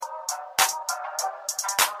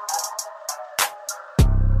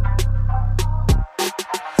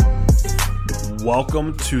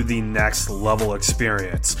Welcome to the Next Level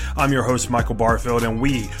Experience. I'm your host, Michael Barfield, and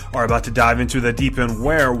we are about to dive into the deep end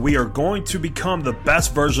where we are going to become the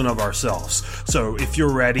best version of ourselves. So if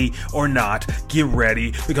you're ready or not, get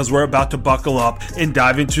ready because we're about to buckle up and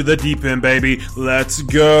dive into the deep end, baby. Let's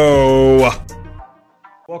go.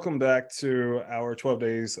 Welcome back to our 12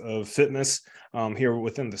 days of fitness here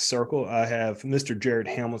within the circle. I have Mr. Jared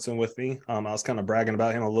Hamilton with me. I was kind of bragging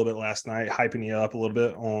about him a little bit last night, hyping you up a little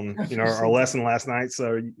bit on our lesson last night.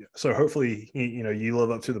 So hopefully you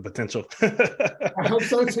live up to the potential. I hope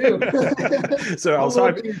so too. So I was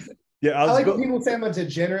hyping. Yeah, I like when people say I'm a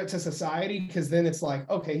degenerate to society because then it's like,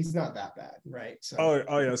 okay, he's not that bad, right? So.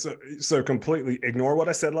 Oh yeah. So completely ignore what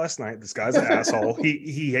I said last night. This guy's an asshole.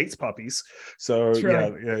 He hates puppies. So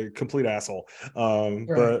right. yeah, complete asshole.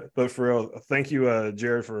 Right. But for real, thank you,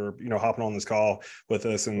 Jared, for hopping on this call with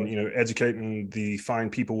us and educating the fine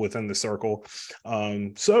people within the circle.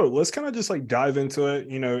 So let's kind of just like dive into it.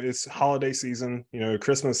 It's holiday season.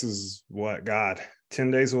 Christmas is 10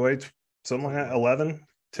 days away, something like that, 11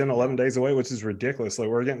 days away, which is ridiculous. Like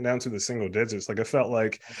we're getting down to the single digits. Like I felt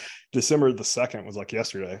like December the 2nd was like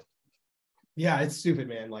yesterday. Yeah, it's stupid,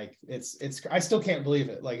 man. Like it's I still can't believe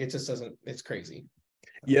it. Like it just doesn't, it's crazy.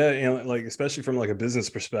 Yeah, and like especially from like a business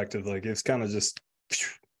perspective, like it's kind of just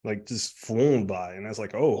flown by. And I was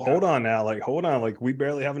like, hold on now, like we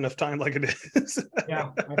barely have enough time like it is.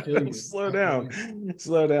 Yeah, I feel you. slow down.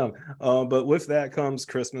 But with that comes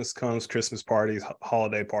Christmas parties,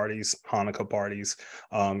 holiday parties, Hanukkah parties,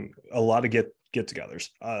 a lot of get-togethers.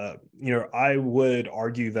 I would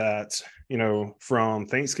argue that from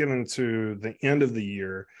Thanksgiving to the end of the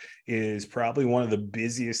year is probably one of the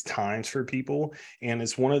busiest times for people, and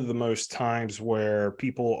it's one of the most times where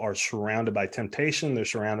people are surrounded by temptation. They're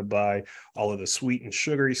surrounded by all of the sweet and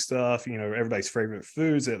sugary stuff, everybody's favorite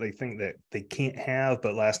foods that they think that they can't have.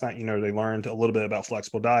 But last night, they learned a little bit about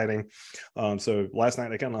flexible dieting. So last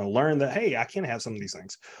night they kind of learned that, hey, I can have some of these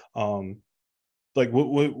things.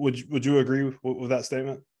 Would you agree with that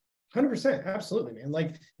statement? 100%, absolutely, man.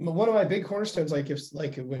 Like one of my big cornerstones,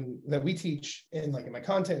 that we teach in my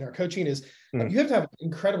content and our coaching is you have to have an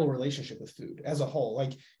incredible relationship with food as a whole.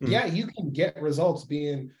 Yeah, you can get results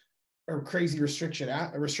being a crazy restriction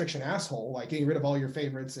asshole, like getting rid of all your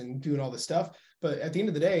favorites and doing all this stuff. But at the end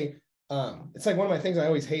of the day, it's like one of my things I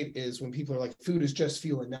always hate is when people are like, food is just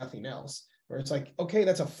fuel and nothing else. Where it's like, okay,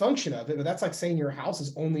 that's a function of it, but that's like saying your house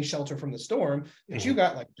is only shelter from the storm, but you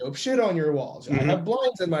got like dope shit on your walls. I have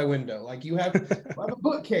blinds in my window. Like you have a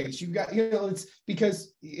bookcase. You've got, it's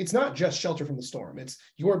because it's not just shelter from the storm. It's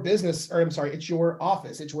your business, or I'm sorry, it's your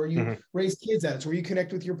office. It's where you raise kids at. It's where you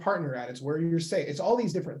connect with your partner at. It's where you're safe. It's all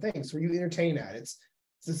these different things where you entertain at. It's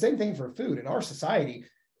the same thing for food in our society.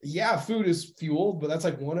 Yeah, food is fueled, but that's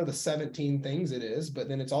like one of the 17 things it is. But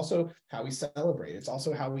then it's also how we celebrate. It's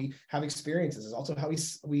also how we have experiences. It's also how we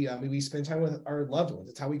spend time with our loved ones.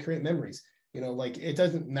 It's how we create memories. It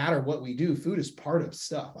doesn't matter what we do. Food is part of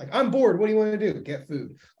stuff. Like, I'm bored. What do you want to do? Get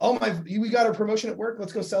food. We got a promotion at work.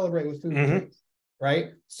 Let's go celebrate with food. And drinks,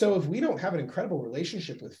 right? So if we don't have an incredible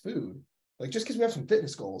relationship with food, like just because we have some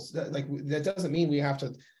fitness goals, that doesn't mean we have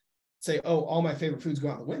to say, all my favorite foods go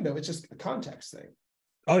out the window. It's just a context thing.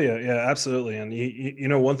 Oh yeah, absolutely.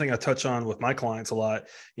 And one thing I touch on with my clients a lot,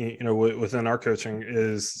 within our coaching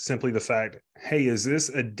is simply the fact, hey, is this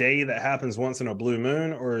a day that happens once in a blue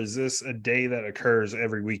moon, or is this a day that occurs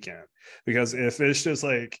every weekend? Because if it's just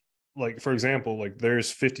like for example, like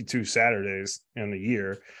there's 52 Saturdays in the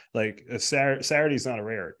year, like Saturday's not a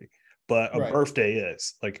rarity. But a birthday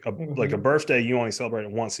is like a birthday, you only celebrate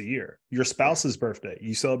it once a year. Your spouse's birthday,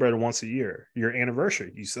 you celebrate it once a year. Your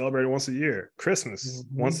anniversary, you celebrate it once a year. Christmas,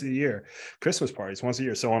 once a year. Christmas parties, once a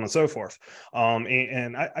year, so on and so forth.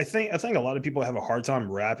 And I think a lot of people have a hard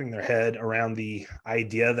time wrapping their head around the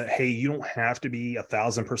idea that, hey, you don't have to be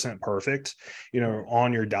 1,000% perfect,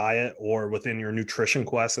 on your diet or within your nutrition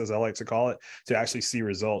quest, as I like to call it, to actually see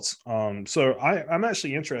results. So I'm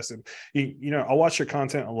actually interested. I watch your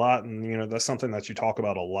content a lot, and that's something that you talk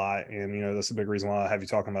about a lot, and that's a big reason why I have you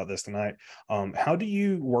talking about this tonight. How do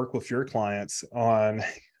you work with your clients on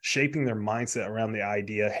shaping their mindset around the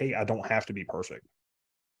idea, hey, I don't have to be perfect?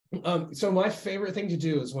 So my favorite thing to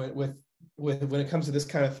do is when it comes to this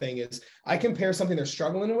kind of thing is I compare something they're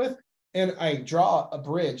struggling with and I draw a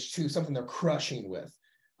bridge to something they're crushing with.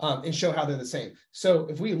 And show how they're the same. So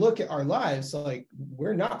if we look at our lives, like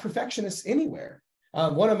we're not perfectionists anywhere.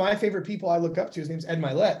 One of my favorite people I look up to, his name's Ed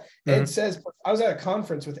Mylett. Ed says, I was at a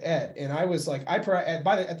conference with Ed, and I was like, at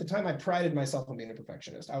the time I prided myself on being a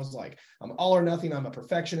perfectionist. I was like, I'm all or nothing. I'm a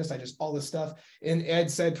perfectionist. I just all this stuff. And Ed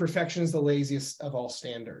said, perfection is the laziest of all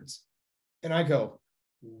standards. And I go,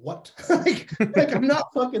 what? like I'm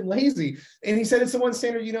not fucking lazy. And he said, it's the one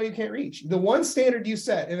standard you know you can't reach. The one standard you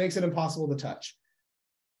set, it makes it impossible to touch.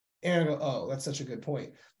 And I go, oh, that's such a good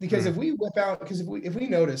point. Because if we whip out, because if we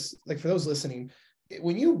notice, like for those listening,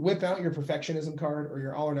 when you whip out your perfectionism card or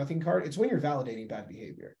your all or nothing card, it's when you're validating bad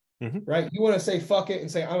behavior, right? You want to say fuck it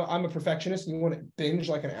and say I'm a perfectionist, and you want to binge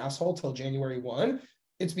like an asshole till January 1.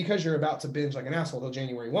 It's because you're about to binge like an asshole till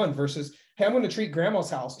January 1 versus, hey, I'm going to treat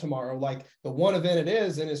grandma's house tomorrow like the one event it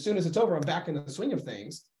is. And as soon as it's over, I'm back in the swing of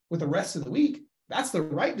things with the rest of the week. That's the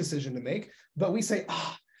right decision to make. But we say,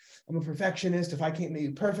 I'm a perfectionist. If I can't be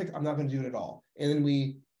perfect, I'm not going to do it at all. And then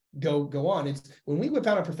we go on. It's when we whip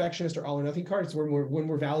out a perfectionist or all or nothing card, it's when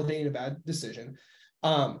we're validating a bad decision.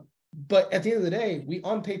 But at the end of the day, we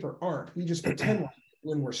on paper aren't. We just pretend like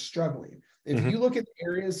when we're struggling. If you look at the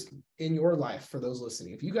areas in your life, for those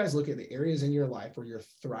listening, if you guys look at the areas in your life where you're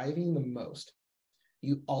thriving the most,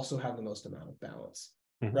 you also have the most amount of balance,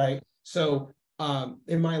 right? So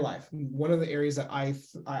in my life, one of the areas that I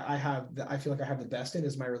have that I feel like I have the best in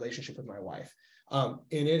is my relationship with my wife. And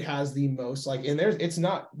it has the most like, and it's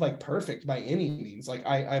not like perfect by any means. Like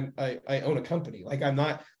I own a company. Like I'm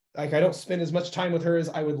not like, I don't spend as much time with her as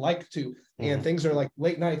I would like to. And things are like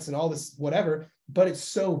late nights and all this, whatever, but it's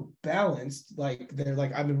so balanced. Like they're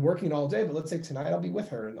like, I've been working all day, but let's say tonight I'll be with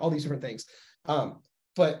her and all these different things.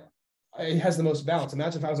 But it has the most balance.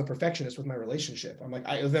 Imagine if I was a perfectionist with my relationship. I'm like,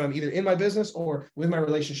 then I'm either in my business or with my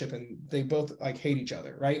relationship, and they both like hate each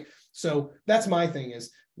other, right? So that's my thing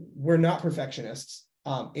is we're not perfectionists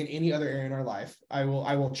in any other area in our life. I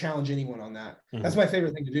will challenge anyone on that. That's my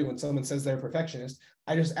favorite thing to do when someone says they're a perfectionist.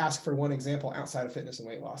 I just ask for one example outside of fitness and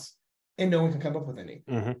weight loss, and no one can come up with any.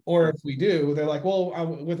 Or if we do, they're like, well,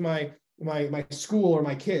 with my school or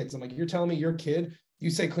my kids, I'm like, you're telling me your kid, you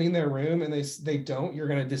say clean their room and they don't, you're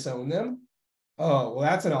going to disown them? Oh, well,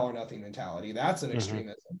 that's an all or nothing mentality. That's an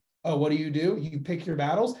extremism. Oh, what do? You pick your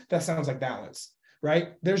battles? That sounds like balance,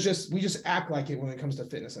 right? We just act like it when it comes to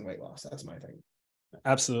fitness and weight loss. That's my thing.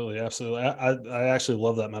 Absolutely. I actually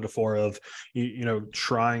love that metaphor of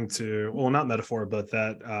trying to, well, not metaphor, but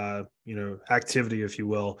that activity, if you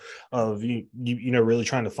will, of really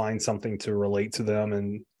trying to find something to relate to them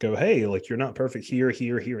and go, hey, like you're not perfect here,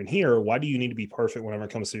 and here. Why do you need to be perfect whenever it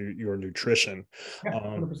comes to your nutrition? Yeah,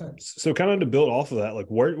 100%. So kind of to build off of that, like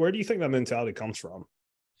where do you think that mentality comes from?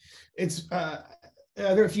 It's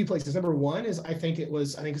there are a few places. Number one is I think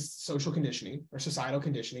it's social conditioning or societal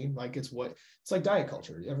conditioning. Like it's like diet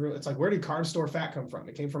culture. It's like, where did carb store fat come from?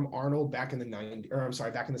 It came from Arnold back in the 90s, or I'm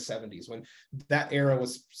sorry, back in the 70s, when that era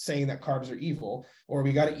was saying that carbs are evil, or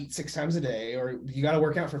we got to eat 6 times a day, or you got to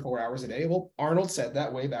work out for 4 hours a day. Well, Arnold said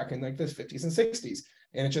that way back in like the 50s and 60s,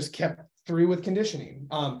 and it just kept through with conditioning.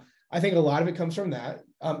 I think a lot of it comes from that.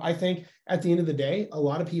 I think at the end of the day, a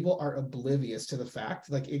lot of people are oblivious to the fact,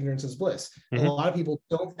 like ignorance is bliss. A lot of people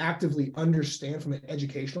don't actively understand from an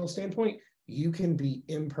educational standpoint, you can be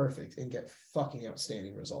imperfect and get fucking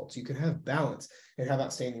outstanding results. You can have balance and have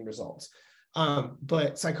outstanding results.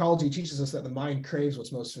 But psychology teaches us that the mind craves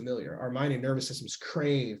what's most familiar. Our mind and nervous systems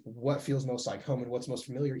crave what feels most like home and what's most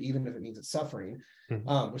familiar, even if it means it's suffering,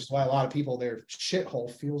 which is why a lot of people, their shithole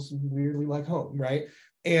feels weirdly like home, right?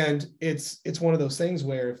 And it's one of those things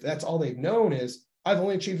where if that's all they've known is I've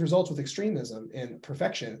only achieved results with extremism and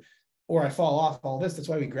perfection, or I fall off all this, that's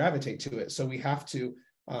why we gravitate to it. So we have to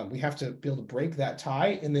be able to break that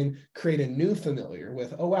tie and then create a new familiar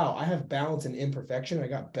with, oh, wow, I have balance and imperfection. I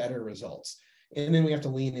got better results. And then we have to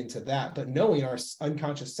lean into that, but knowing our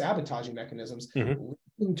unconscious sabotaging mechanisms,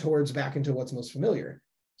 leaning towards back into what's most familiar.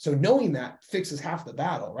 So knowing that fixes half the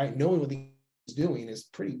battle, right? Knowing what the doing is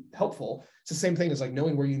pretty helpful. It's the same thing as like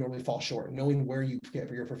knowing where you normally fall short, knowing where you get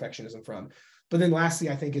your perfectionism from. But then lastly,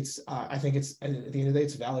 I think it's at the end of the day,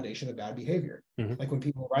 it's validation of bad behavior. Like when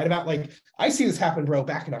people write about, like I see this happen, bro,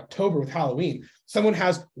 back in October with Halloween. Someone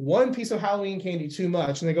has one piece of Halloween candy too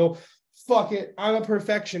much and they go, fuck it, I'm a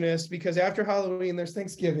perfectionist because after Halloween, there's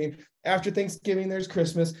Thanksgiving. After Thanksgiving, there's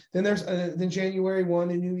Christmas. Then there's then January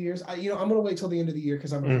 1 and New Year's. I'm going to wait till the end of the year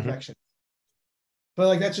because I'm a perfectionist. But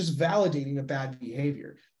like, that's just validating a bad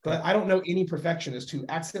behavior. But I don't know any perfectionist who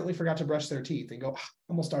accidentally forgot to brush their teeth and go,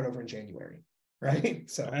 I'm going to start over in January. Right.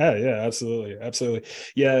 So yeah, absolutely.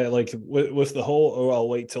 Yeah. Like with the whole, I'll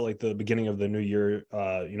wait till like the beginning of the new year,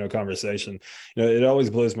 conversation, it always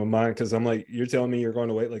blows my mind. Cause I'm like, you're telling me you're going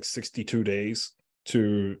to wait like 62 days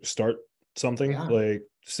to start something, like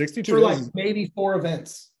 62 for days. Like maybe 4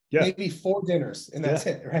 events. Yeah. Maybe 4 dinners and that's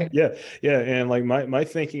it, right? Yeah. And like my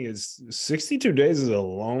thinking is 62 days is a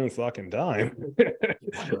long fucking time.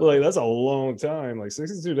 Like that's a long time. Like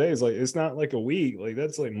 62 days, like it's not like a week. Like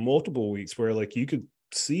that's like multiple weeks where like you could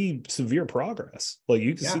see severe progress. Like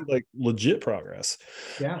you can see like legit progress.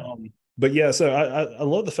 Yeah. But yeah, so I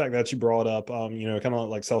love the fact that you brought up, kind of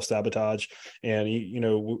like self-sabotage, and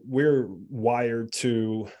we're wired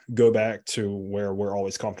to go back to where we're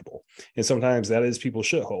always comfortable, and sometimes that is people's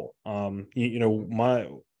shithole.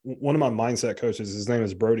 One of my mindset coaches, his name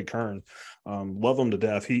is Brody Kern. Love him to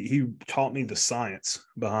death. He taught me the science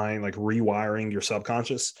behind like rewiring your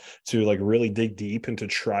subconscious to like really dig deep and to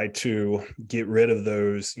try to get rid of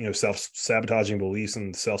those, self-sabotaging beliefs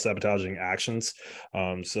and self-sabotaging actions.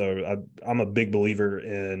 So I'm a big believer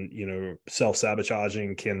in,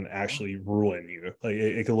 self-sabotaging can actually ruin you. Like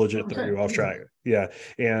it can legit throw you off track. Yeah.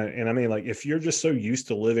 And I mean, like if you're just so used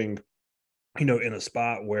to living in a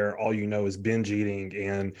spot where all is binge eating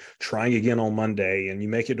and trying again on Monday, and you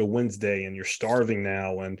make it to Wednesday and you're starving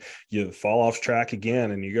now and you fall off track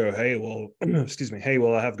again and you go, hey, well, excuse me. Hey,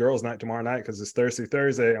 well, I have girls night tomorrow night because it's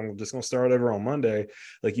Thursday. I'm just going to start over on Monday.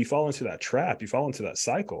 Like you fall into that trap, you fall into that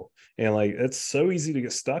cycle. And like, it's so easy to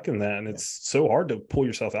get stuck in that. And it's so hard to pull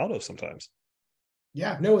yourself out of sometimes.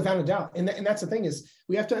 Yeah, no, without a doubt. And that's the thing is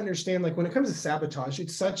we have to understand, like when it comes to sabotage,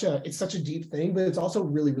 it's such a deep thing, but it's also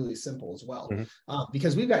really, really simple as well.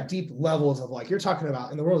 Because we've got deep levels of like, you're talking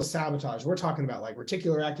about in the world of sabotage, we're talking about like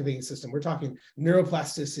reticular activating system. We're talking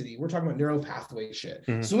neuroplasticity. We're talking about neuropathway shit.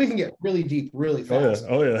 So we can get really deep, really fast.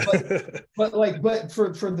 Oh yeah. but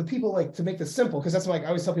for the people like to make this simple, because that's like, I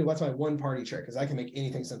always tell people that's my one party trick because I can make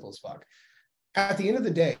anything simple as fuck. At the end of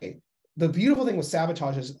the day, the beautiful thing with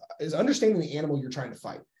sabotage is understanding the animal you're trying to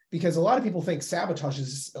fight, because a lot of people think sabotage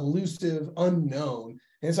is elusive, unknown.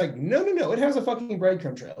 And it's like, no, it has a fucking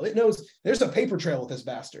breadcrumb trail. It knows there's a paper trail with this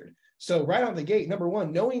bastard. So right out the gate, number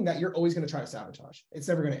one, knowing that you're always going to try to sabotage. It's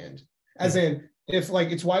never going to end. As in, if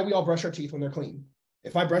like, it's why we all brush our teeth when they're clean.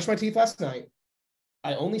 If I brushed my teeth last night,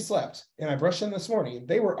 I only slept and I brushed them this morning,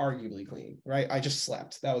 they were arguably clean, right? I just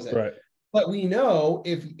slept. That was it. Right. But we know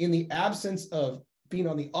if in the absence of being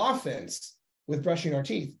on the offense with brushing our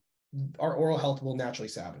teeth, our oral health will naturally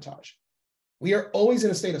sabotage. We are always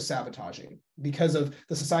in a state of sabotaging because of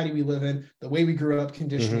the society we live in, the way we grew up,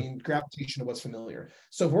 conditioning, gravitation of what's familiar.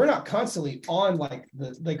 So if we're not constantly on like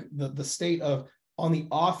the state of on the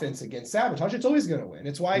offense against sabotage, it's always going to win.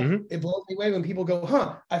 It's why it blows me away when people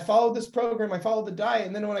go, I followed this program, I followed the diet,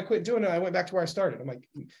 and then when I quit doing it, I went back to where I started. I'm like,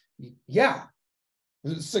 yeah,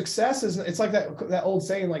 success is, it's like that old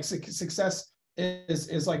saying, like success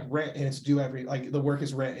is like rent and it's due every, like the work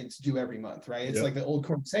is rent and it's due every month, right? It's like the old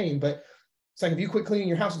corn saying, but it's like if you quit cleaning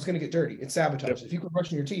your house, it's going to get dirty. It's sabotage. If you quit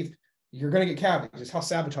brushing your teeth, you're going to get cavities. It's how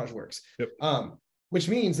sabotage works. Which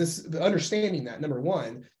means the understanding that, number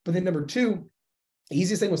one, but then number two, the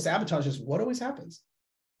easiest thing with sabotage is what always happens.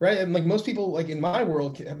 Right. And like most people, like in my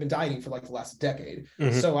world, have been dieting for like the last decade.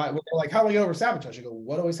 So when they're like, how do I get over sabotage? I go,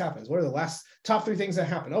 what always happens? What are the last top 3 things that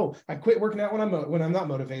happen? Oh, I quit working out when I'm not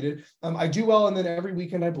motivated. I do well, and then every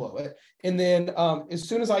weekend I blow it. And then as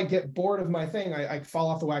soon as I get bored of my thing, I fall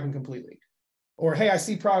off the wagon completely. Or hey, I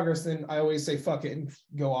see progress, then I always say fuck it and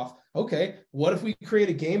go off. Okay, what if we create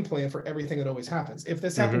a game plan for everything that always happens? If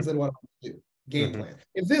this happens, then what am I going to do? Game plan.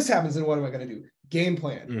 If this happens, then what am I going to do? Game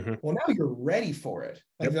plan. Well, now you're ready for it.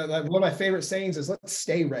 Like one of my favorite sayings is, let's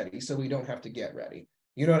stay ready so we don't have to get ready.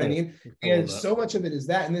 You know what I mean? And so much of it is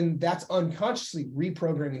that, and then that's unconsciously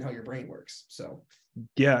reprogramming how your brain works. So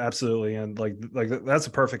yeah, absolutely. And like that's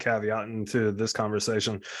a perfect caveat into this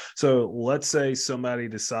conversation. So let's say somebody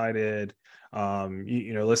decided,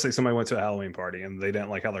 let's say somebody went to a Halloween party and they didn't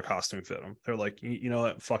like how their costume fit them. They're like, you know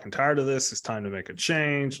what, fucking tired of this. It's time to make a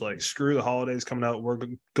change. Like, screw the holidays coming out. We're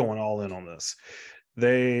going all in on this.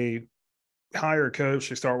 They hire a coach.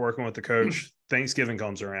 They start working with the coach. Thanksgiving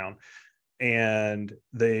comes around and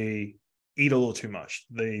they eat a little too much.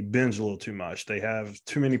 They binge a little too much. They have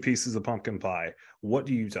too many pieces of pumpkin pie. What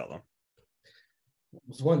do you tell them?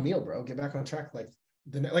 It's one meal, bro. Get back on track. Like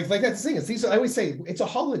that's the thing. It's I always say it's a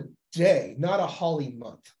holiday, not a holly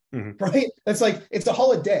month, right? That's like, it's a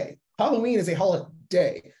holiday. Halloween is a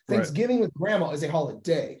holiday. Thanksgiving with grandma is a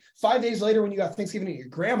holiday. 5 days later, when you got Thanksgiving at your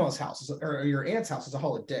grandma's house or your aunt's house, is a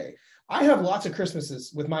holiday. I have lots of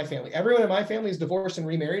Christmases with my family. Everyone in my family is divorced and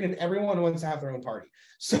remarried, and everyone wants to have their own party.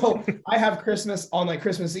 So I have Christmas on like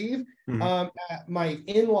Christmas Eve at my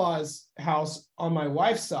in-laws' house on my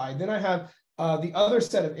wife's side. Then I have the other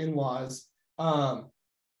set of in-laws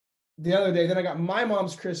the other day. Then I got my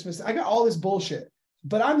mom's Christmas. I got all this bullshit.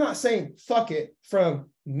 But I'm not saying fuck it from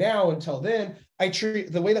now until then. I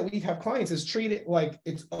treat the way that we have clients is treat it like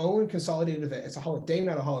its own consolidated event. It's a holiday,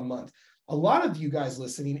 not a holiday month. A lot of you guys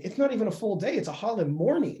listening, it's not even a full day. It's a holiday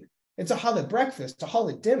morning. It's a holiday breakfast. It's a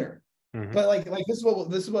holiday dinner. But like this is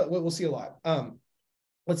what we'll see a lot.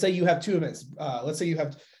 let's say you have two events. Let's say you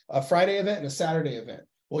have a Friday event and a Saturday event.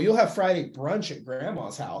 Well, you'll have Friday brunch at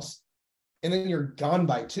grandma's house, and then you're gone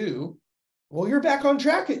by 2. Well, you're back on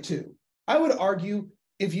track at 2. I would argue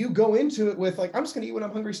if you go into it with like, I'm just going to eat when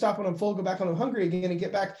I'm hungry, stop when I'm full, go back when I'm hungry again, and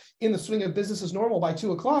get back in the swing of business as normal by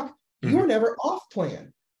 2 o'clock, you are never off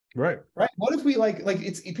plan. Right. What if we like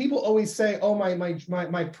it's people always say, oh,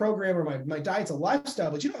 my program or my diet's a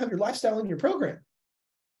lifestyle, but you don't have your lifestyle in your program.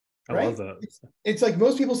 I love that. It's like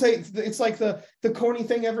most people say it's like the corny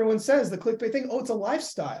thing everyone says, the clickbait thing. Oh, it's a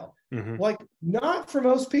lifestyle. Like, not for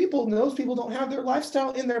most people. Most people don't have their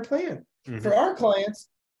lifestyle in their plan. For our clients,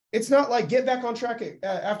 it's not like get back on track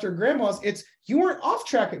after grandma's. It's you weren't off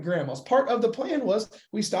track at grandma's. Part of the plan was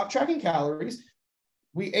we stopped tracking calories.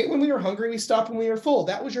 We ate when we were hungry. We stopped when we were full.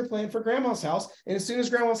 That was your plan for grandma's house. And as soon as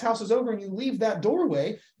grandma's house is over and you leave that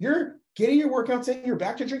doorway, you're getting your workouts in. You're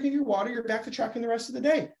back to drinking your water. You're back to tracking the rest of the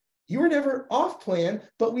day. You were never off plan,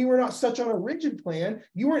 but we were not such on a rigid plan.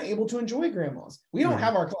 You weren't able to enjoy grandma's. We don't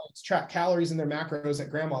have our clients track calories and their macros at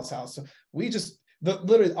grandma's house. So we just,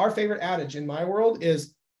 literally, our favorite adage in my world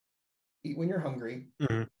is eat when you're hungry,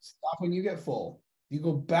 stop when you get full. You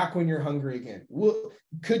go back when you're hungry again. Well,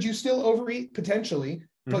 could you still overeat? Potentially.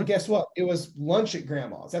 But guess what? It was lunch at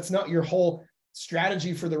grandma's. That's not your whole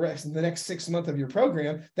strategy for the next 6 months of your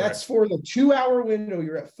program. That's for the 2-hour window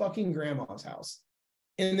you're at fucking grandma's house.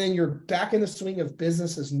 And then you're back in the swing of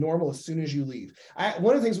business as normal as soon as you leave.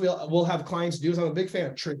 One of the things we'll have clients do is I'm a big fan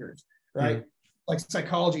of triggers, right? Like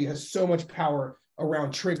psychology has so much power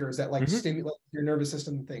around triggers that like stimulate your nervous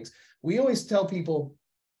system and things. We always tell people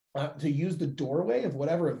to use the doorway of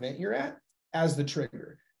whatever event you're at as the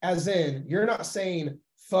trigger. As in, you're not saying,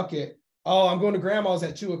 fuck it. Oh, I'm going to grandma's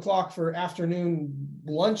at 2 o'clock for afternoon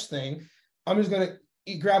lunch thing. I'm just going to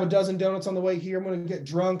grab a dozen donuts on the way here. I'm going to get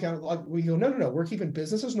drunk. We go, no. We're keeping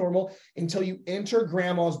business as normal until you enter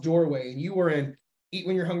grandma's doorway and you were in eat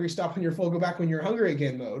when you're hungry, stop when you're full, go back when you're hungry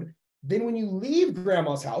again mode. Then when you leave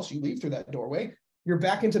grandma's house, you leave through that doorway, you're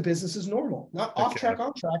back into business as normal, not off track,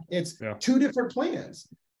 on track. It's 2 different plans,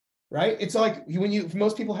 right? It's like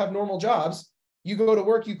most people have normal jobs. You go to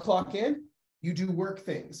work, you clock in, you do work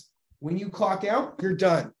things. When you clock out, you're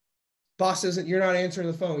done. Boss you're not answering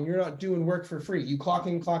the phone. You're not doing work for free. You clock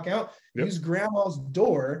in, clock out. Use grandma's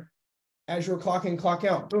door as your clock in, clock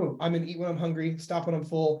out. Boom. I'm going to eat when I'm hungry, stop when I'm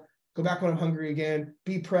full, go back when I'm hungry again,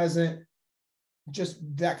 be present, just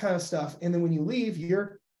that kind of stuff. And then when you leave,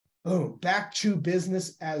 you're boom, back to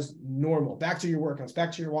business as normal, back to your workouts,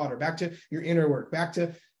 back to your water, back to your inner work, back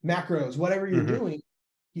to macros, whatever you're doing.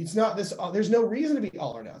 It's not this, there's no reason to be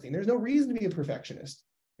all or nothing. There's no reason to be a perfectionist.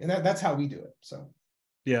 And that's how we do it. So.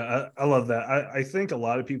 Yeah, I love that. I think a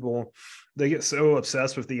lot of people, they get so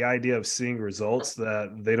obsessed with the idea of seeing results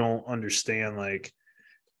that they don't understand, like,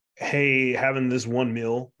 hey, having this one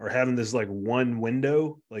meal or having this like one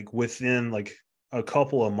window, like within like a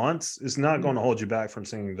couple of months is not going to hold you back from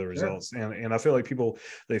seeing the results. And I feel like people,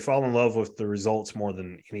 they fall in love with the results more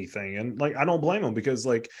than anything. And like, I don't blame them because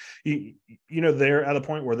like, you know, they're at a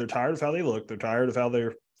point where they're tired of how they look. They're tired of how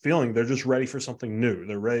they're feeling. They're just ready for something new.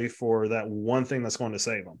 They're ready for that one thing that's going to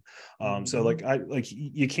save them. So like,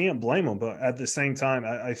 you can't blame them, but at the same time,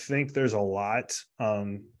 I think there's a lot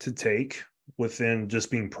to take within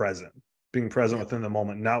just being present within the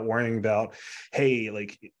moment, not worrying about, hey,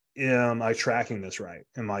 like, am I tracking this right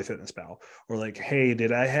in MyFitnessPal? Or like, hey,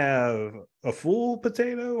 did I have a full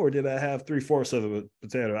potato or did I have 3/4 of a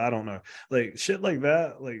potato? I don't know. Like shit like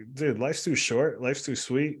that. Like, dude, life's too short. Life's too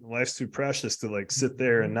sweet. Life's too precious to like sit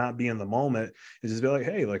there and not be in the moment and just be like,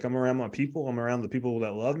 hey, like I'm around my people. I'm around the people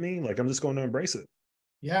that love me. Like, I'm just going to embrace it.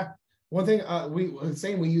 Yeah. One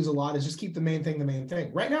thing we use a lot is just keep the main thing the main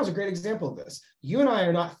thing. Right now is a great example of this. You and I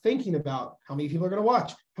are not thinking about how many people are going to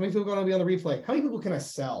watch, how many people are going to be on the replay, how many people can I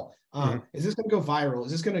sell? Is this going to go viral?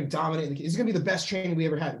 Is this going to dominate? Is it going to be the best training we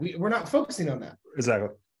ever had? We're not focusing on that. Exactly.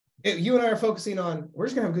 You and I are focusing on, we're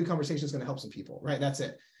just going to have a good conversation that's going to help some people, right? That's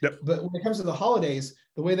it. Yep. But when it comes to the holidays,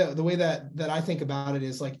 the way that I think about it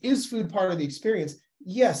is like, is food part of the experience?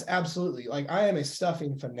 Yes, absolutely. Like I am a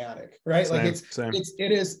stuffing fanatic, right? Same, like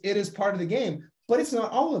it is part of the game, but it's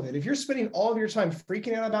not all of it. If you're spending all of your time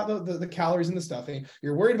freaking out about the calories and the stuffing,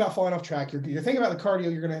 you're worried about falling off track. You're thinking about the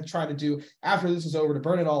cardio you're going to try to do after this is over to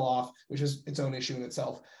burn it all off, which is its own issue in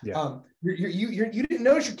itself. Yeah. You didn't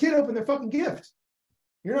notice your kid opened their fucking gift.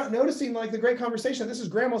 You're not noticing like the great conversation. This is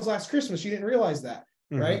grandma's last Christmas. You didn't realize that,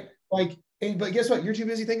 right? Like, but guess what? You're too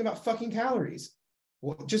busy thinking about fucking calories.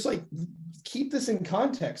 Well, just like keep this in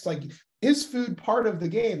context. Like, is food part of the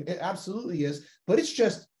game? It absolutely is, but it's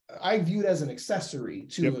just, I view it as an accessory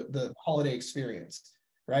to the holiday experience,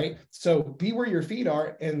 right? So be where your feet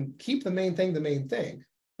are and keep the main thing the main thing.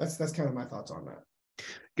 That's kind of my thoughts on that.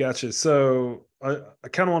 Gotcha. So I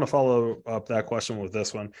kind of want to follow up that question with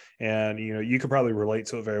this one, and you could probably relate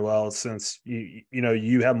to it very well since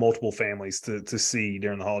you have multiple families to see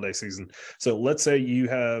during the holiday season. So let's say you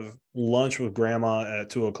have lunch with grandma at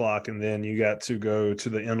 2 o'clock, and then you got to go to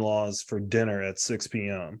the in-laws for dinner at 6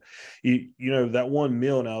 p.m. That one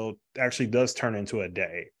meal now actually does turn into a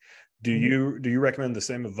day. Do you recommend the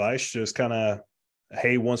same advice? Just kind of,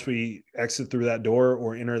 hey, once we exit through that door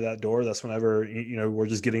or enter that door, that's whenever we're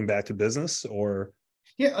just getting back to business? Or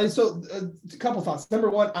yeah, so a couple thoughts. Number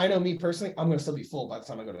one, I know me personally, I'm going to still be full by the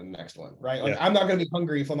time I go to the next one, right? Like, I'm not going to be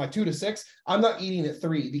hungry if I'm like 2 to 6. I'm not eating at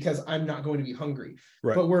 3 because I'm not going to be hungry.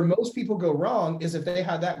 Right. But where most people go wrong is if they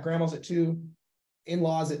had that grandma's at 2,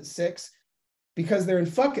 in-laws at 6, because they're in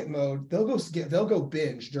fuck it mode, they'll go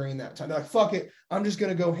binge during that time. They're like, fuck it, I'm just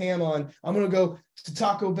going to go ham on, I'm going to go to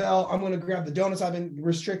Taco Bell, I'm going to grab the donuts I've been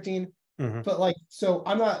restricting. But like, so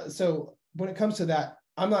when it comes to that,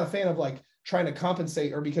 I'm not a fan of like trying to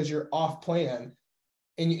compensate, or because you're off plan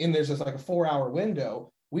and there's just like a 4-hour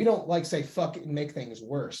window, we don't like say fuck it and make things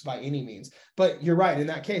worse by any means. But you're right, in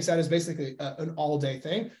that case, that is basically an all day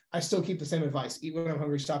thing. I still keep the same advice: eat when I'm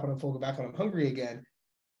hungry, stop when I'm full, go back when I'm hungry again.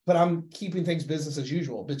 But I'm keeping things business as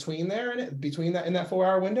usual between that in that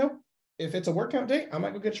 4-hour window. If it's a workout day, I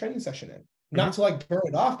might go get a training session in, not to like burn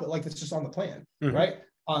it off, but like it's just on the plan, right?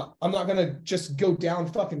 I'm not gonna just go down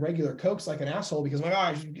fucking regular Cokes like an asshole because my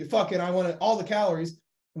gosh, fucking, I want all the calories.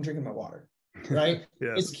 I'm drinking my water, right?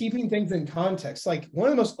 Yes. It's keeping things in context. Like, one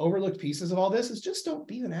of the most overlooked pieces of all this is just don't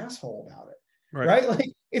be an asshole about it, right? Like,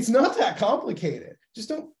 it's not that complicated. Just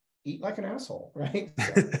don't eat like an asshole, right?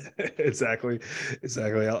 So. Exactly.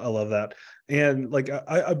 I love that. And like,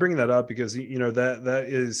 I bring that up because that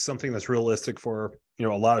is something that's realistic for a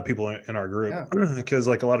lot of people in our group, because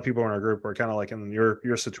like a lot of people in our group are kind of like in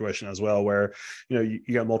your situation as well, where you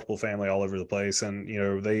got multiple family all over the place, and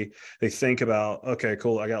they think about, okay,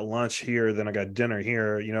 cool, I got lunch here, then I got dinner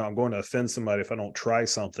here, I'm going to offend somebody if I don't try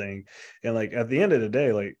something. And like, at the end of the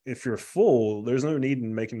day, like, if you're full, there's no need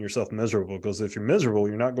in making yourself miserable, because if you're miserable,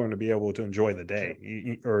 you're not going to be able to enjoy the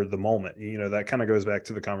day or the moment. That kind of goes back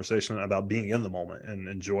to the conversation about being in the moment and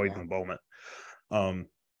enjoying the moment.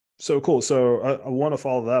 So cool. So I want to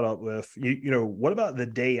follow that up with, what about the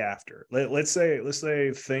day after? Let's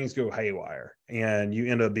say things go haywire and you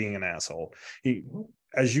end up being an asshole.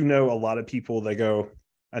 As a lot of people, they go,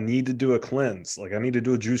 I need to do a cleanse. Like, I need to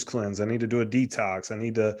do a juice cleanse. I need to do a detox. I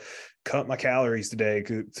need to cut my calories today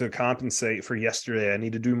to compensate for yesterday. I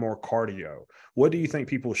need to do more cardio. What do you think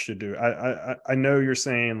people should do? I know you're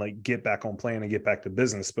saying like get back on plan and get back to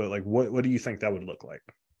business, but like, what do you think that would look like?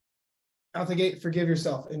 Out the gate, forgive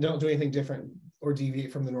yourself and don't do anything different or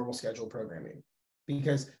deviate from the normal scheduled programming.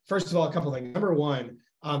 Because first of all, a couple of things. Number one,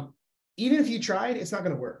 even if you tried, it's not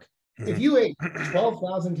going to work. If you ate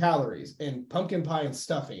 12,000 calories in pumpkin pie and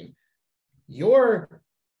stuffing, your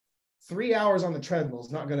 3 hours on the treadmill is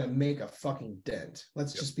not going to make a fucking dent.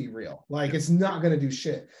 Let's just be real. Like, it's not going to do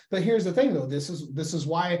shit. But here's the thing though. This is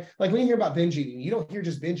why, like, when you hear about binge eating, you don't hear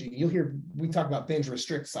just binge eating. We talk about binge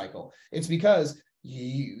restrict cycle. It's because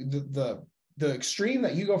the extreme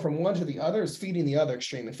that you go from one to the other is feeding the other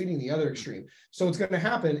extreme and feeding the other extreme. So what's going to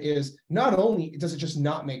happen is, not only does it just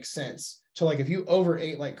not make sense to, like, if you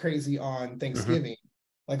overate like crazy on Thanksgiving,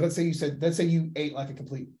 like let's say you ate like a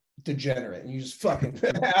complete degenerate and you just fucking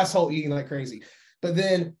asshole eating like crazy, but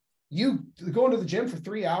then you going to the gym for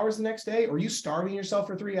 3 hours the next day, or you starving yourself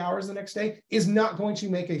for 3 hours the next day, is not going to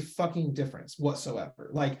make a fucking difference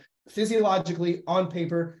whatsoever. Like, physiologically, on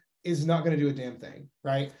paper, is not going to do a damn thing,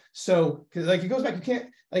 right? So, because like, it goes back, you can't,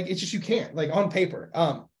 like, it's just, you can't, like, on paper.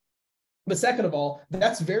 But second of all,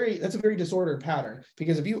 that's a very disordered pattern,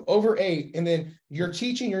 because if you overate and then you're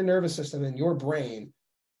teaching your nervous system and your brain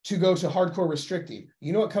to go to hardcore restricting,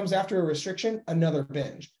 what comes after a restriction? Another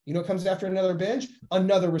binge. What comes after another binge?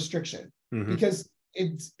 Another restriction. Because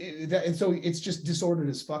and so it's just disordered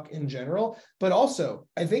as fuck in general. But also,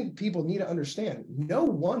 I think people need to understand, no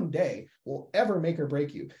one day will ever make or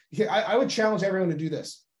break you. I would challenge everyone to do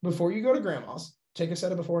this. Before you go to grandma's, take a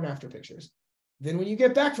set of before and after pictures. Then when you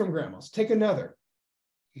get back from grandma's, take another.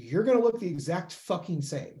 You're going to look the exact fucking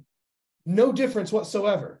same. No difference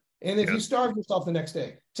whatsoever. And if you starve yourself the next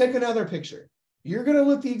day, take another picture. You're going to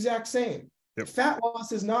look the exact same. Fat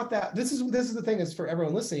loss is not that. This is the thing is, for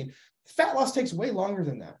everyone listening, fat loss takes way longer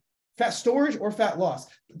than that. Fat storage or fat loss.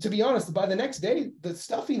 To be honest, by the next day, the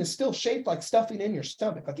stuffing is still shaped like stuffing in your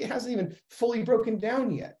stomach. Like, it hasn't even fully broken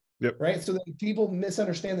down yet. Right. So that people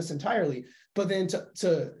misunderstand this entirely. But then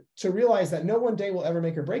to realize that no one day will ever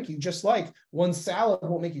make or break you, just like one salad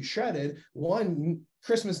won't make you shredded, one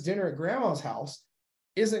Christmas dinner at grandma's house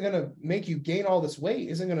isn't going to make you gain all this weight,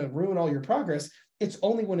 isn't going to ruin all your progress. It's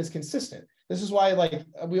only when it's consistent. This is why, like,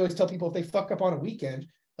 we always tell people, if they fuck up on a weekend,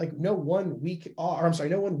 like, no one weekend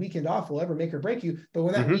off will ever make or break you. But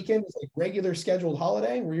when that weekend is like regular scheduled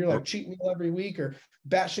holiday where you're like cheat meal every week or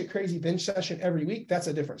batshit crazy binge session every week, that's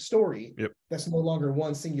a different story. That's no longer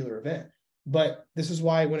one singular event. But this is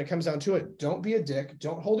why, when it comes down to it, don't be a dick,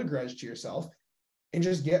 don't hold a grudge to yourself, and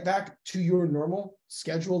just get back to your normal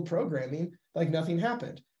scheduled programming like nothing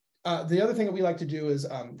happened. The other thing that we like to do is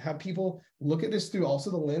have people look at this through also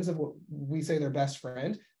the lens of what we say their best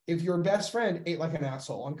friend. If your best friend ate like an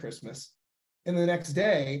asshole on Christmas, and the next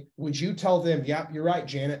day, would you tell them, "Yep, you're right,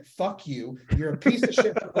 Janet, fuck you. You're a piece of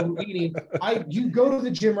shit for overeating. You go to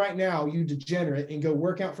the gym right now, you degenerate, and go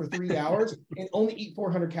work out for 3 hours and only eat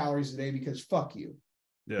 400 calories a day because fuck you."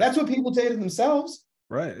 Yeah. That's what people say to themselves.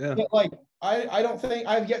 Right, yeah. But like, I don't think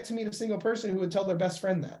I've yet to meet a single person who would tell their best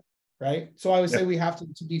friend that, right? So I would say we have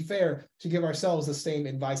to be fair, to give ourselves the same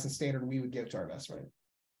advice and standard we would give to our best friend.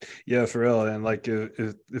 Yeah, for real. And like,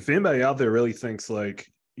 if anybody out there really thinks like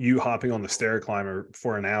you hopping on the stair climber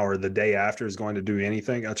for an hour the day after is going to do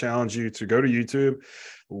anything, I challenge you to go to YouTube,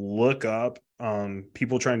 look up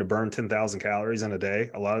people trying to burn 10,000 calories in a day.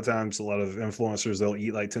 A lot of times, a lot of influencers, they'll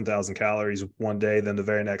eat like 10,000 calories one day, then the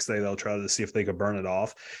very next day they'll try to see if they could burn it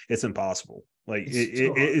off. It's impossible. Like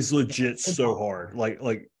it is legit so hard. Like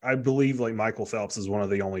I believe like Michael Phelps is one of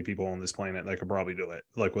the only people on this planet that could probably do it,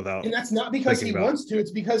 like without. And that's not because he wants to.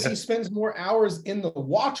 It's because he spends more hours in the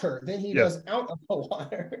water than he does out of the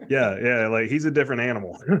water. Yeah. Like he's a different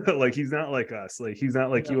animal. Like he's not like us. Like he's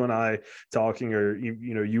not like you and I talking, or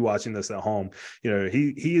you watching this at home.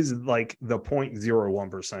 He is like the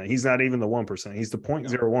 0.01%. He's not even the 1%. He's the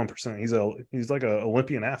 0.01%. He's like an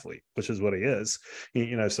Olympian athlete, which is what he is.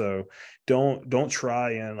 So don't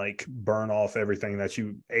try and like burn off everything that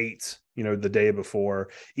you ate the day before.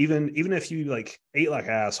 Even if you like ate like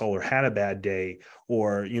an asshole or had a bad day,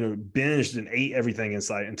 or binged and ate everything in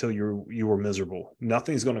sight until you were miserable,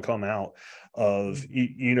 nothing's going to come out of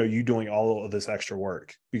you doing all of this extra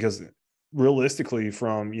work. Because realistically,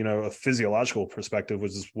 from a physiological perspective,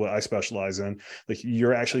 which is what I specialize in, like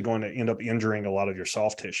you're actually going to end up injuring a lot of your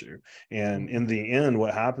soft tissue, and in the end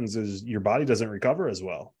what happens is your body doesn't recover as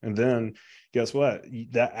well. And then guess what?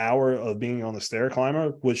 That hour of being on the stair climber,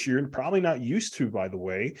 which you're probably not used to, by the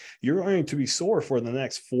way, you're going to be sore for the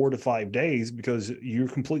next 4 to 5 days because you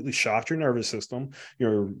completely shocked your nervous system,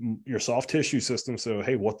 your soft tissue system. So,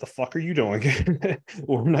 hey, what the fuck are you doing?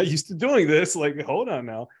 Well, we're not used to doing this. Like, hold on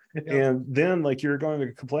now. Yeah. And then like you're going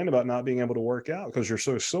to complain about not being able to work out because you're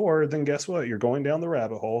so sore. Then guess what? You're going down the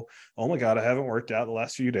rabbit hole. Oh my God, I haven't worked out the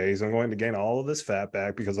last few days. I'm going to gain all of this fat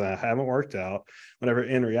back because I haven't worked out. Whenever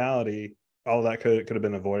in reality, all that could have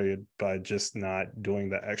been avoided by just not doing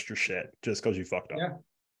the extra shit just because you fucked up. Yeah,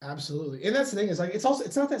 absolutely. And that's the thing, is like, it's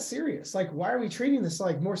not that serious. Like, why are we treating this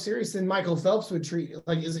like more serious than Michael Phelps would treat,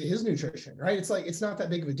 like, is it his nutrition, right? It's like, it's not that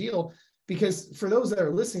big of a deal. Because for those that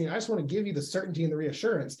are listening, I just want to give you the certainty and the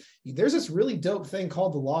reassurance. There's this really dope thing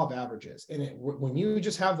called the law of averages. And when you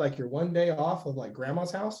just have like your one day off of like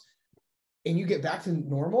grandma's house and you get back to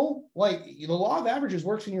normal, like the law of averages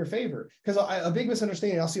works in your favor. Because a big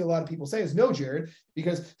misunderstanding I'll see a lot of people say is, no, Jared,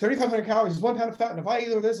 because 3,500 calories is 1 pound of fat. And if I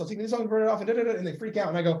eat this, I'll take this long to burn it off, and they freak out.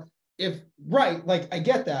 And I go, like, I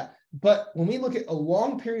get that. But when we look at a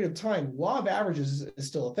long period of time, law of averages is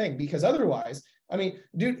still a thing. Because otherwise, I mean,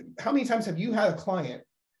 dude, how many times have you had a client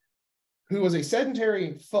who was a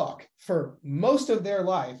sedentary fuck for most of their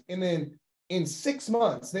life, and then in 6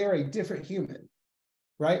 months, they are a different human,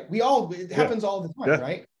 right? It happens all the time,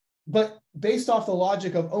 right? But based off the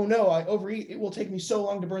logic of, oh no, I overeat, it will take me so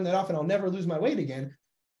long to burn that off and I'll never lose my weight again.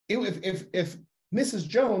 If Mrs.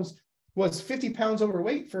 Jones was 50 pounds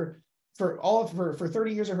overweight for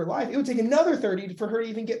 30 years of her life, it would take another 30 for her to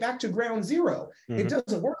even get back to ground zero. It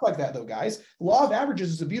doesn't work like that though, guys. Law of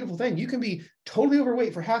averages is a beautiful thing. You can be totally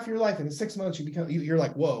overweight for half your life, and in 6 months you're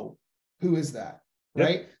like, whoa, who is that?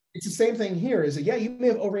 Right? It's the same thing here, is that, yeah, you may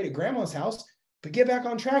have overrated grandma's house, but get back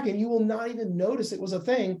on track and you will not even notice it was a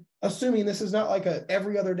thing, assuming this is not like a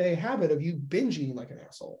every other day habit of you binging like an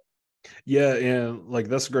asshole. Yeah, and like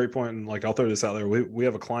that's a great point. And like I'll throw this out there. We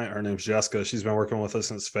have a client, her name's Jessica. She's been working with us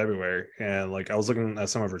since February. And like I was looking at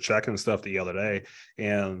some of her check-in stuff the other day,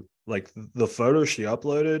 and like the photo she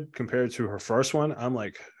uploaded compared to her first one, I'm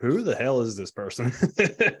like, who the hell is this person?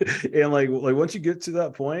 And like once you get to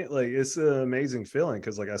that point, like it's an amazing feeling,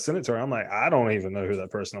 because like I sent it to her, I'm like, I don't even know who that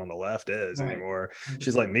person on the left is anymore.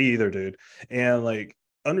 She's like, me either, dude. And like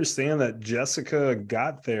understand that Jessica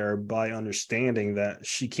got there by understanding that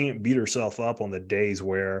she can't beat herself up on the days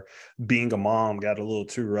where being a mom got a little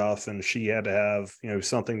too rough and she had to have,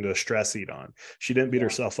 something to stress eat on. She didn't beat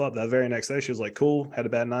herself up. That very next day, she was like, cool, had a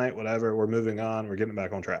bad night, whatever. We're moving on. We're getting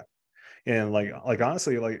back on track. And like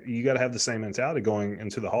honestly, like you got to have the same mentality going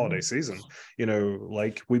into the holiday season,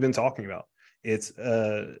 like we've been talking about. It's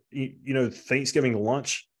Thanksgiving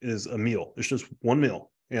lunch is a meal. It's just one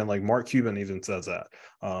meal. And like Mark Cuban even says that.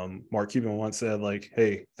 Mark Cuban once said, like,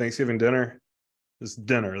 hey, Thanksgiving dinner is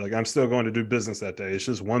dinner. Like, I'm still going to do business that day. It's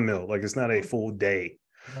just one meal. Like, it's not a full day.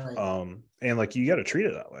 Right. And like you got to treat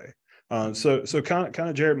it that way. So kind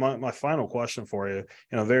of Jared, my final question for you,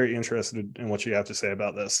 very interested in what you have to say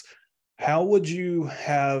about this. How would you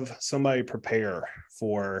have somebody prepare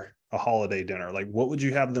for a holiday dinner? Like, what would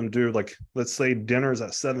you have them do? Like, let's say dinner's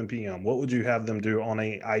at 7 p.m. What would you have them do on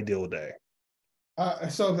a ideal day?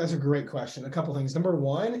 So that's a great question. A couple things. Number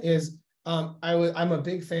one is I'm a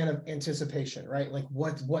big fan of anticipation, right? Like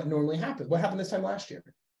what normally happened? What happened this time last year?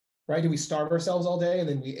 Right? Did we starve ourselves all day and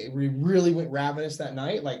then we really went ravenous that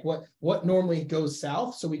night? Like what normally goes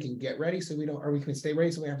south so we can get ready so we don't, or we can stay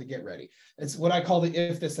ready so we have to get ready. It's what I call the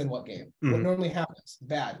if this then what game. Mm-hmm. What normally happens?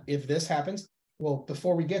 Bad. If this happens, well,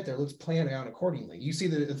 before we get there, let's plan it out accordingly. You see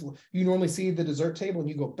if you normally see the dessert table and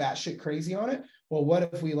you go batshit crazy on it. Well,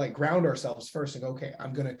 what if we like ground ourselves first and go, okay,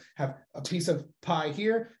 I'm going to have a piece of pie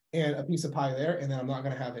here and a piece of pie there, and then I'm not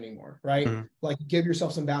going to have any more, right? Mm-hmm. Like give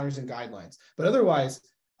yourself some boundaries and guidelines. But otherwise,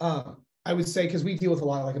 I would say, because we deal with a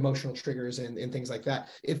lot of like emotional triggers and things like that.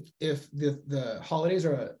 If the holidays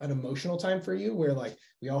are an emotional time for you, where like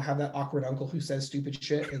we all have that awkward uncle who says stupid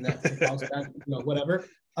shit and that whatever.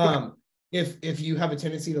 If you have a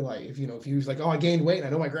tendency to like, if you're like, oh, I gained weight and I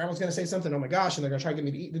know my grandma's going to say something, oh my gosh, and they're going to try to get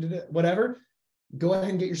me to eat, whatever, go ahead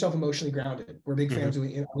and get yourself emotionally grounded. We're big fans of,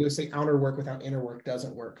 we always say outer work without inner work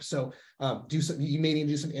doesn't work. So you may need to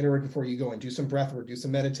do some inner work before you go and do some breath work, do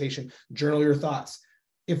some meditation, journal your thoughts.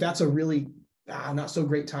 If that's a really not so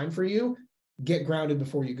great time for you, get grounded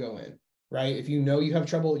before you go in, right? If you know you have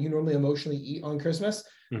trouble, you normally emotionally eat on Christmas,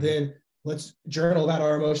 then let's journal about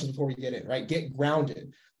our emotions before we get in, right? Get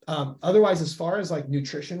grounded. Otherwise, as far as like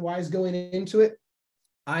nutrition wise going into it,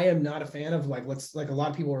 I am not a fan of like, a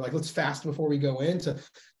lot of people are like, let's fast before we go in to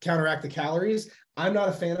counteract the calories. I'm not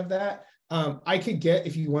a fan of that. I could get,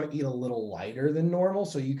 if you want to eat a little lighter than normal,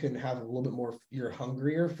 so you can have a little bit more, you're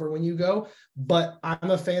hungrier for when you go, but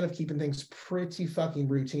I'm a fan of keeping things pretty fucking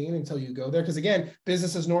routine until you go there. Because again,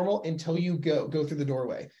 business is normal until you go through the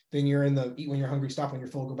doorway. Then you're in the eat when you're hungry, stop when you're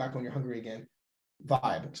full, go back when you're hungry again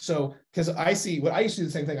vibe. So, because I used to do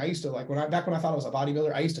the same thing. I used to like, back when I thought I was a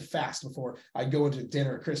bodybuilder, I used to fast before I'd go into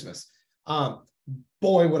dinner at Christmas.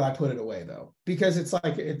 Boy, would I put it away though, because it's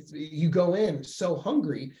like you go in so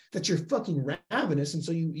hungry that you're fucking ravenous, and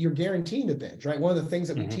so you're guaranteed to binge, right? One of the things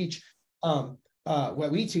that we teach,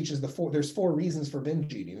 what we teach is there's 4 reasons for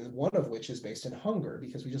binge eating, and one of which is based in hunger,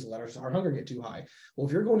 because we just let our hunger get too high. Well,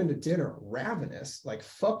 if you're going into dinner ravenous, like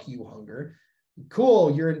fuck you hunger,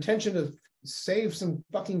 cool, your intention to save some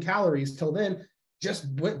fucking calories till then just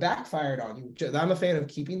backfired on you. I'm a fan of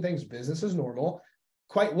keeping things business as normal.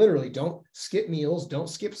 Quite literally, don't skip meals, don't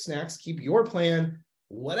skip snacks, keep your plan,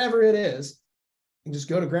 whatever it is, and just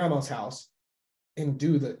go to grandma's house and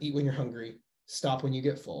do the eat when you're hungry, stop when you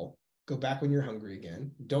get full, go back when you're hungry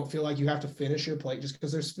again. Don't feel like you have to finish your plate just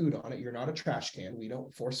because there's food on it. You're not a trash can. We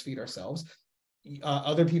don't force feed ourselves.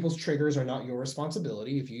 Other people's triggers are not your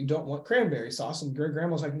responsibility. If you don't want cranberry sauce and your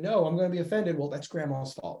grandma's like, no, I'm going to be offended, well, that's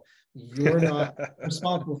grandma's fault. You're not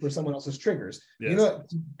responsible for someone else's triggers. Yes.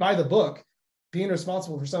 By the book, being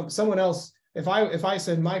responsible for someone else. If I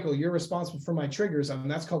said, Michael, you're responsible for my triggers,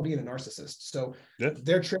 that's called being a narcissist. So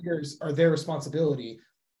their triggers are their responsibility.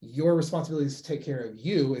 Your responsibility is to take care of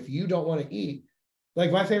you. If you don't want to eat,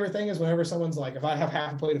 like my favorite thing is whenever someone's like, if I have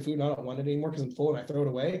half a plate of food and I don't want it anymore because I'm full and I throw it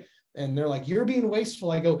away, and they're like, you're being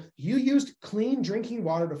wasteful. I go, you used clean drinking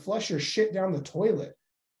water to flush your shit down the toilet.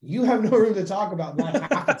 You have no room to talk about my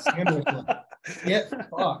half a sandwich left. Get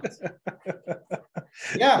fucked.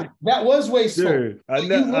 Yeah, that was wasteful. Dude, I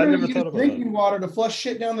never thought about drinking water to flush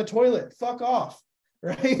shit down the toilet. Fuck off.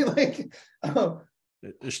 Right? Like,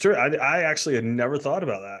 it's true. I actually had never thought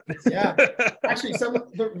about that. Yeah. Actually,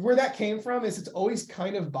 where that came from is it's always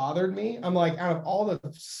kind of bothered me. I'm like, out of all the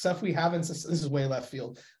stuff we have, this is way left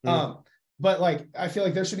field. But like, I feel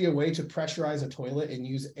like there should be a way to pressurize a toilet and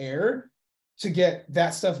use air to get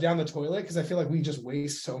that stuff down the toilet, because I feel like we just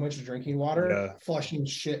waste so much drinking water flushing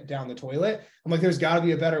shit down the toilet. I'm like, there's got to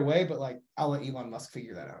be a better way, but like, I'll let Elon Musk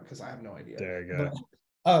figure that out because I have no idea. There you go.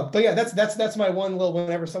 But yeah, that's my one little,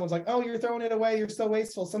 whenever someone's like, oh, you're throwing it away, you're so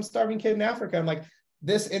wasteful, some starving kid in Africa, I'm like,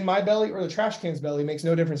 this in my belly or the trash can's belly makes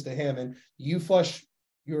no difference to him. And you flush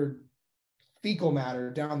your fecal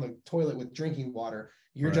matter down the toilet with drinking water,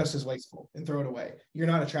 you're just as wasteful, and throw it away. You're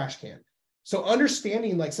not a trash can. So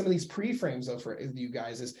understanding like some of these pre-frames though for you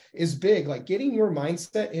guys is big. Like getting your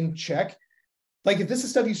mindset in check. Like if this is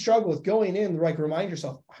stuff you struggle with, going in, like remind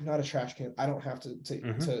yourself, I'm not a trash can. I don't have to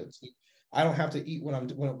I don't have to eat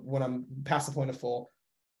when I'm past the point of full.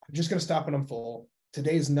 I'm just gonna stop when I'm full.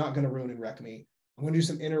 Today is not gonna ruin and wreck me. I'm gonna do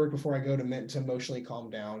some inner work before I go to emotionally calm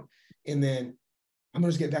down, and then I'm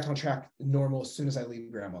gonna just get back on track normal as soon as I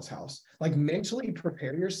leave grandma's house. Like mentally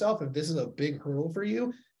prepare yourself. If this is a big hurdle for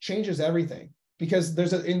you, changes everything. Because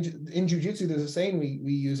there's in jujitsu, there's a saying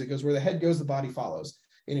we use. It goes, where the head goes, the body follows.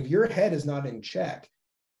 And if your head is not in check,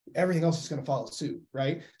 everything else is going to follow suit,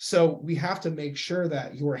 right? So we have to make sure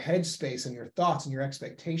that your headspace and your thoughts and your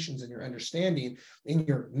expectations and your understanding and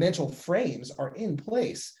your mental frames are in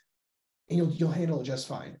place, and you'll handle it just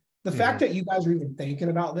fine. The fact that you guys are even thinking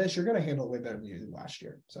about this, you're going to handle it way better than you did last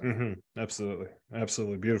year. So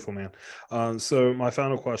Absolutely beautiful, man. So my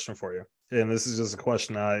final question for you, and this is just a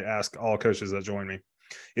question I ask all coaches that join me: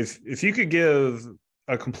 if you could give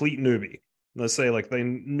a complete newbie, let's say like they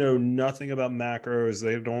know nothing about macros,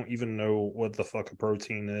 they don't even know what the fuck a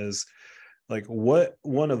protein is, like what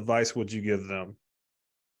one advice would you give them?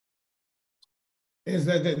 Is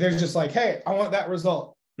that they're just like, hey, I want that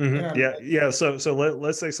result. Yeah. So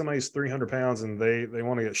let's say somebody's 300 pounds and they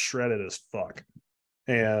want to get shredded as fuck,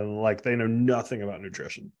 and like they know nothing about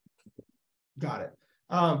nutrition. Got it.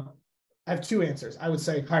 I have two answers. I would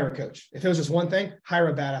say hire a coach. If it was just one thing, hire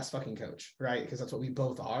a badass fucking coach, right? Because that's what we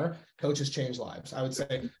both are. Coaches change lives. I would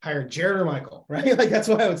say hire Jared or Michael, right? Like that's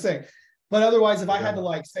what I would say. But otherwise, if I had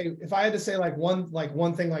to say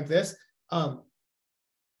one thing like this,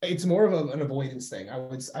 it's more of an avoidance thing. I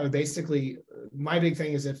would basically, my big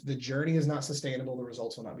thing is if the journey is not sustainable, the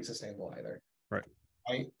results will not be sustainable either. Right.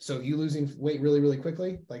 So you losing weight really, really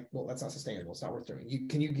quickly, like, well, that's not sustainable. It's not worth doing. You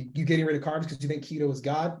getting rid of carbs because you think keto is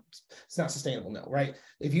God? It's not sustainable. No. Right.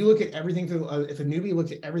 If you look at everything through, if a newbie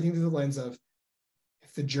looked at everything through the lens of,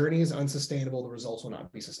 if the journey is unsustainable, the results will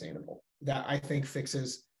not be sustainable. That I think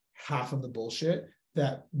fixes half of the bullshit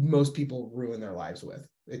that most people ruin their lives with.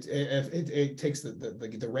 It takes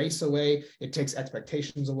the race away. It takes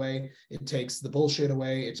expectations away. It takes the bullshit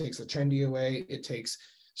away. It takes the trendy away. It takes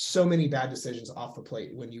so many bad decisions off the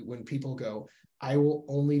plate when people go, I will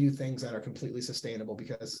only do things that are completely sustainable,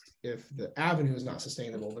 because if the avenue is not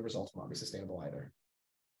sustainable, the results will not be sustainable either.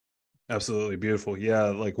 Absolutely beautiful. Yeah.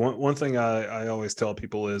 Like one thing I always tell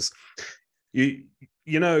people is you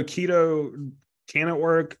know, keto, can it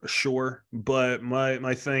work? Sure. But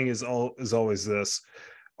my thing is always this: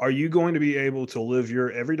 are you going to be able to live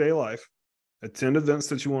your everyday life, attend events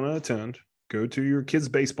that you want to attend, go to your kids'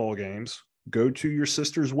 baseball games, go to your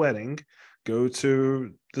sister's wedding, go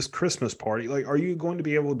to this Christmas party? Like, are you going to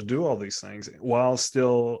be able to do all these things while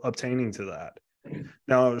still obtaining to that?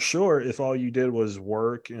 Now, sure, if all you did was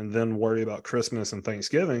work and then worry about Christmas and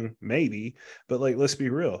Thanksgiving, maybe, but like, let's be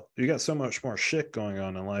real. You got so much more shit going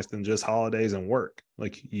on in life than just holidays and work.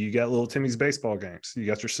 Like, you got little Timmy's baseball games, you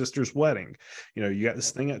got your sister's wedding, you know, you got this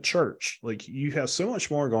thing at church. Like, you have so much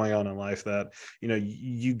more going on in life that, you know,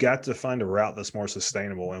 you got to find a route that's more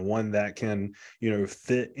sustainable and one that can, you know,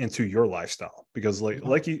 fit into your lifestyle. Because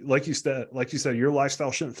like you said, your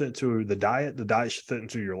lifestyle shouldn't fit to the diet should fit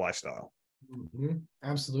into your lifestyle. Mm-hmm.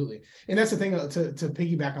 Absolutely. And that's the thing to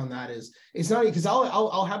piggyback on that is, it's not, because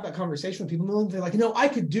I'll have that conversation with people and they're like, no, I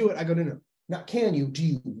could do it. I go, no, not can you, do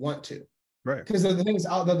you want to? Right. Because the thing is,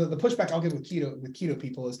 the pushback I'll get with keto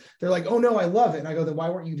people is they're like, oh no, I love it. And I go, then why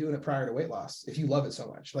weren't you doing it prior to weight loss? If you love it so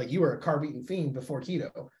much, like you were a carb eating fiend before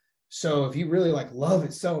keto. So if you really like love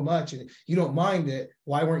it so much and you don't mind it,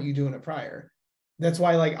 why weren't you doing it prior? That's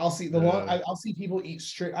why, like, I'll see I'll see people eat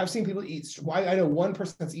strict. I've seen people eat. Why I know one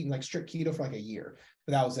person that's eaten like strict keto for like a year,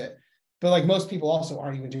 but that was it. But like most people also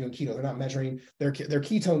aren't even doing keto. They're not measuring their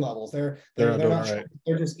ketone levels. They're not. Right.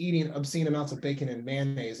 They're just eating obscene amounts of bacon and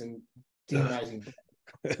mayonnaise and demonizing,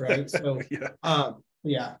 right? So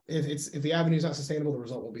yeah, if the avenue is not sustainable, the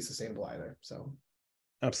result won't be sustainable either. So.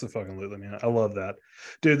 Absolutely, man. I love that,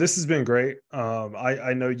 dude. This has been great.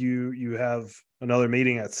 I know you have another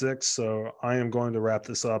meeting at 6, so I am going to wrap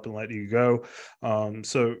this up and let you go.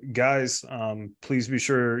 So guys, please be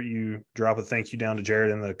sure you drop a thank you down to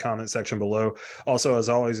Jared in the comment section below. Also, as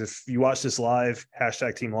always, if you watch this live,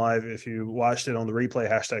 #team live. If you watched it on the replay,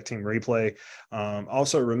 #team replay.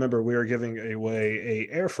 Also remember, we are giving away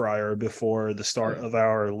a air fryer before the start of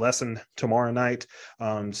our lesson tomorrow night.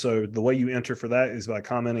 So the way you enter for that is by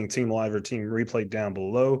commenting team live or team replay down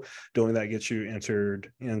below. Doing that gets you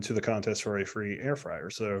entered into the contest for a free gluten-free air fryer.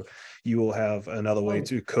 So you will have another way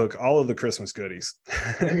to cook all of the Christmas goodies.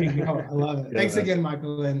 There you go. I love it. Yeah, Thanks again,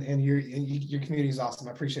 Michael, and your community is awesome.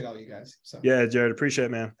 I appreciate all you guys. So yeah, Jared, appreciate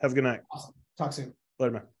it, man. Have a good night. Awesome. Talk soon.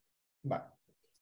 Later, man. Bye.